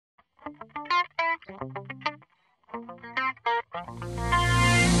Okay,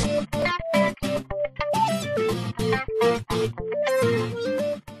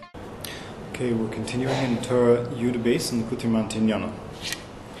 we're continuing in Torah Yud Beis and Likutay Moharan Tinyana.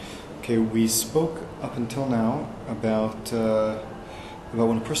 Okay, we spoke up until now about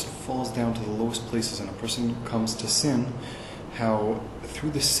when a person falls down to the lowest places and a person comes to sin, how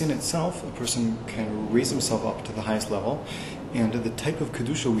through the sin itself a person can raise himself up to the highest level, and the type of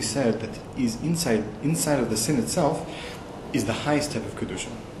kedusha we said that is inside of the sin itself is the highest type of kedusha.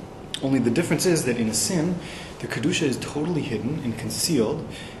 Only the difference is that in a sin, the kedusha is totally hidden and concealed,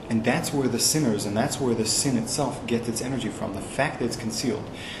 and that's where the sinners and that's where the sin itself gets its energy from. The fact that it's concealed,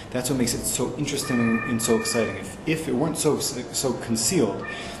 that's what makes it so interesting and so exciting. If it weren't so concealed,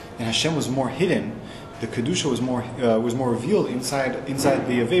 and Hashem was more hidden, the kedusha was more revealed inside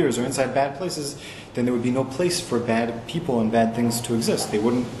the averas or inside bad places, then there would be no place for bad people and bad things to exist. They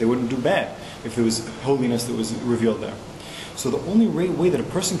wouldn't do bad if there was holiness that was revealed there. So the only way that a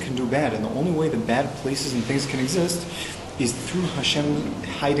person can do bad, and the only way that bad places and things can exist, is through Hashem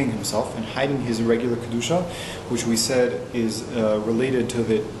hiding himself and hiding his regular kedusha, which we said is related to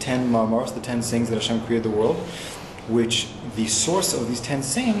the 10 ma'amaros, the 10 sayings that Hashem created the world, which the source of these 10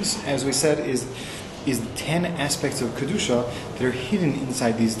 sayings, as we said, is 10 aspects of kedusha that are hidden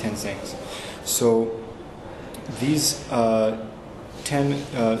inside these 10 sayings. So these 10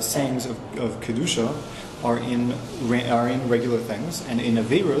 sayings of kedusha are in regular things, and in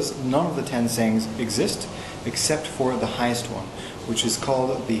Averas, none of the 10 sayings exist except for the highest one, which is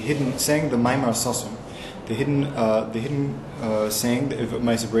called the hidden saying, the Maimar Sasum, the hidden saying of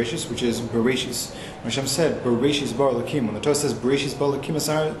Ma'aseh Bereshis, which is Bereshis. When Hashem said Bereshis bar Elokim, when the Torah says Bereshis bar Elokim es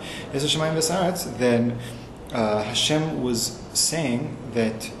hashamayim v'haaretz, then Hashem was saying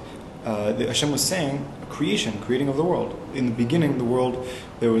that Hashem was saying creating of the world. In the beginning, the world,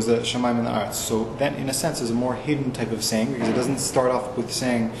 there was a shamayim and the aretz. So that, in a sense, is a more hidden type of saying, because it doesn't start off with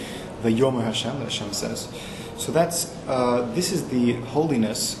saying Vayomer Hashem, that Hashem says. So that's this is the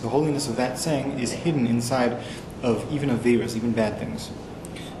holiness. The holiness of that saying is hidden inside of even averas, even bad things.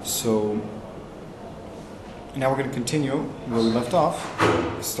 So now we're going to continue where we left off.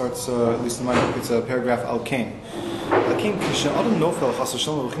 It starts, at least in my book, it's a paragraph Al Kain. Therefore,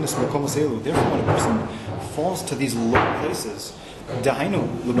 when a person falls to these low places,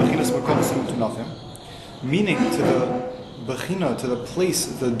 meaning to the bechina, to the place,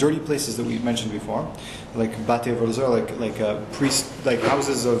 the dirty places that we mentioned before, like batei avodah zarah, like priest, like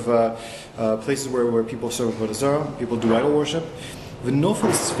houses of places where people serve avodah zarah, people do idol worship. And they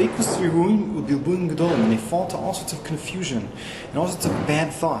fall to all sorts of confusion and all sorts of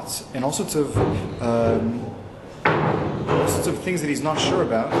bad thoughts and all sorts of things that he's not sure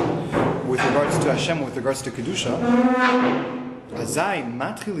about with regards to Hashem, with regards to kedusha.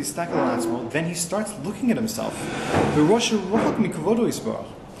 Then he starts looking at himself,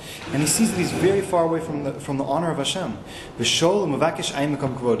 and he sees that he's very far away from the honor of Hashem. And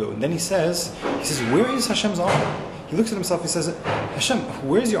then he says, where is Hashem's honor? He looks at himself, he says, Hashem,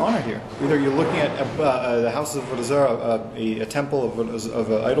 where is your honor here? Either you're looking at the house of avodah zarah, a temple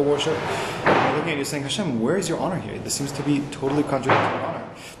of idol worship, and you're looking at it, you're saying, Hashem, where is your honor here? This seems to be totally contradictory to honor.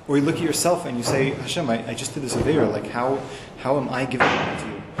 Or you look at yourself and you say, Hashem, I just did this avera. Like, how am I giving honor to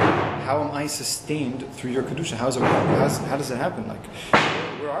you? How am I sustained through your kedusha? How does it happen? Like,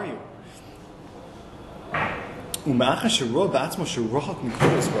 where are you? A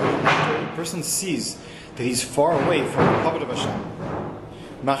person sees that he's far away from the covet of Hashem.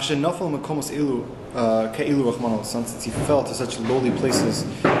 Since he fell to such lowly places,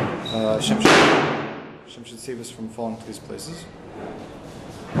 Hashem should save us from falling to these places.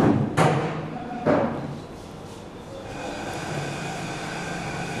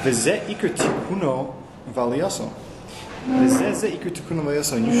 And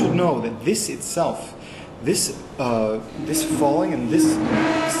you should know that this itself, this falling and this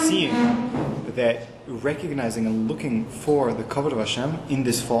seeing, that recognizing and looking for the covet of Hashem in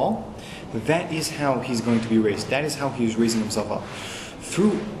this fall, that is how he's going to be raised. That is how he is raising himself up.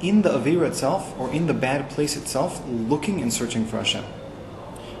 Through, in the avera itself, or in the bad place itself, looking and searching for Hashem.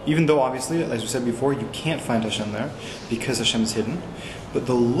 Even though, obviously, as we said before, you can't find Hashem there, because Hashem is hidden. But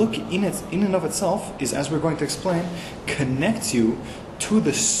the look in and of itself is, as we're going to explain, connects you to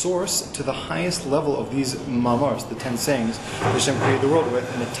the source, to the highest level of these ma'amars, the 10 sayings that Hashem created the world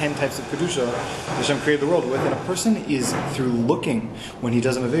with, and the 10 types of kedusha that Hashem created the world with. And a person is, through looking, when he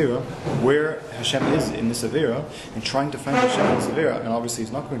does an avera, where Hashem is in this avera, and trying to find Hashem in this avera, and obviously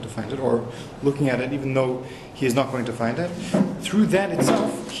he's not going to find it, or looking at it even though he is not going to find it, through that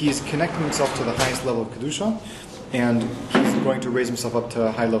itself, he is connecting himself to the highest level of kedusha, and he's going to raise himself up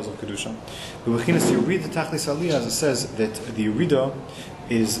to high levels of kedusha. As it says that the Yerida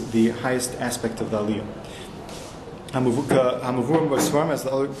is the highest aspect of the Aliyah. Hamuvurim by Svarim, as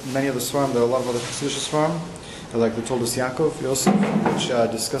many other Svarim, there are a lot of other Chassidish Svarim, like the Toldos Yaakov, Yosef, which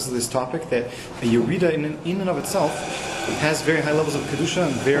discusses this topic, that a Yerida in and of itself has very high levels of kedusha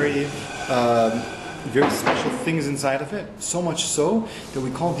and very special things inside of it. So much so that we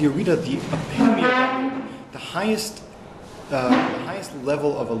call the Yerida the epitome of Aliyah, the highest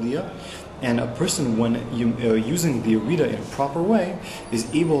level of Aliyah. And a person, when using the Yerida in a proper way, is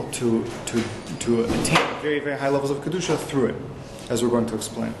able to attain very, very high levels of kedusha through it, as we're going to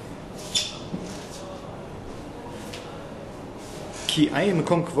explain. Because I am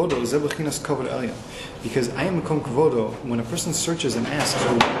Mekom Kvodo, when a person searches and asks,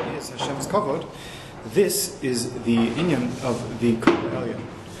 what is Hashem's kavod, this is the inyan of the kavod aliyah,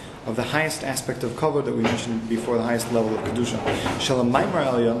 of the highest aspect of kavod that we mentioned before, the highest level of kedusha. Shalom maimar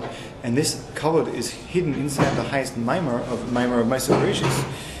aliyah, and this kavod is hidden inside the highest maimar of Ma'aser Bereshis,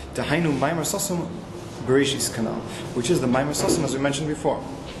 Tahainu maimar sasum Bereshis kanal, which is the maimar sasum as we mentioned before,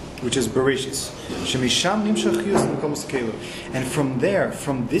 which is Bereshis. And from there,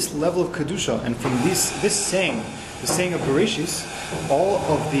 from this level of kedusha, and from this saying, the saying of Bereshis, all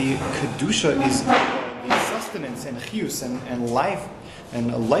of the kedusha is the sustenance and chiyus and life. And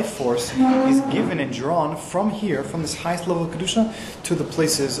a life force is given and drawn from here, from this highest level of kedusha, to the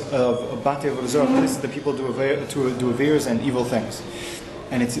places of batei avodah zarah, places that people do averos and evil things,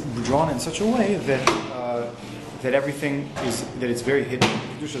 and it's drawn in such a way that everything it's very hidden.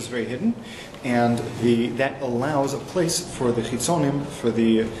 Kedusha is very hidden, and that allows a place for the chitzonim, for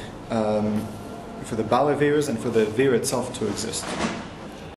the bal averos, and for the avera itself to exist.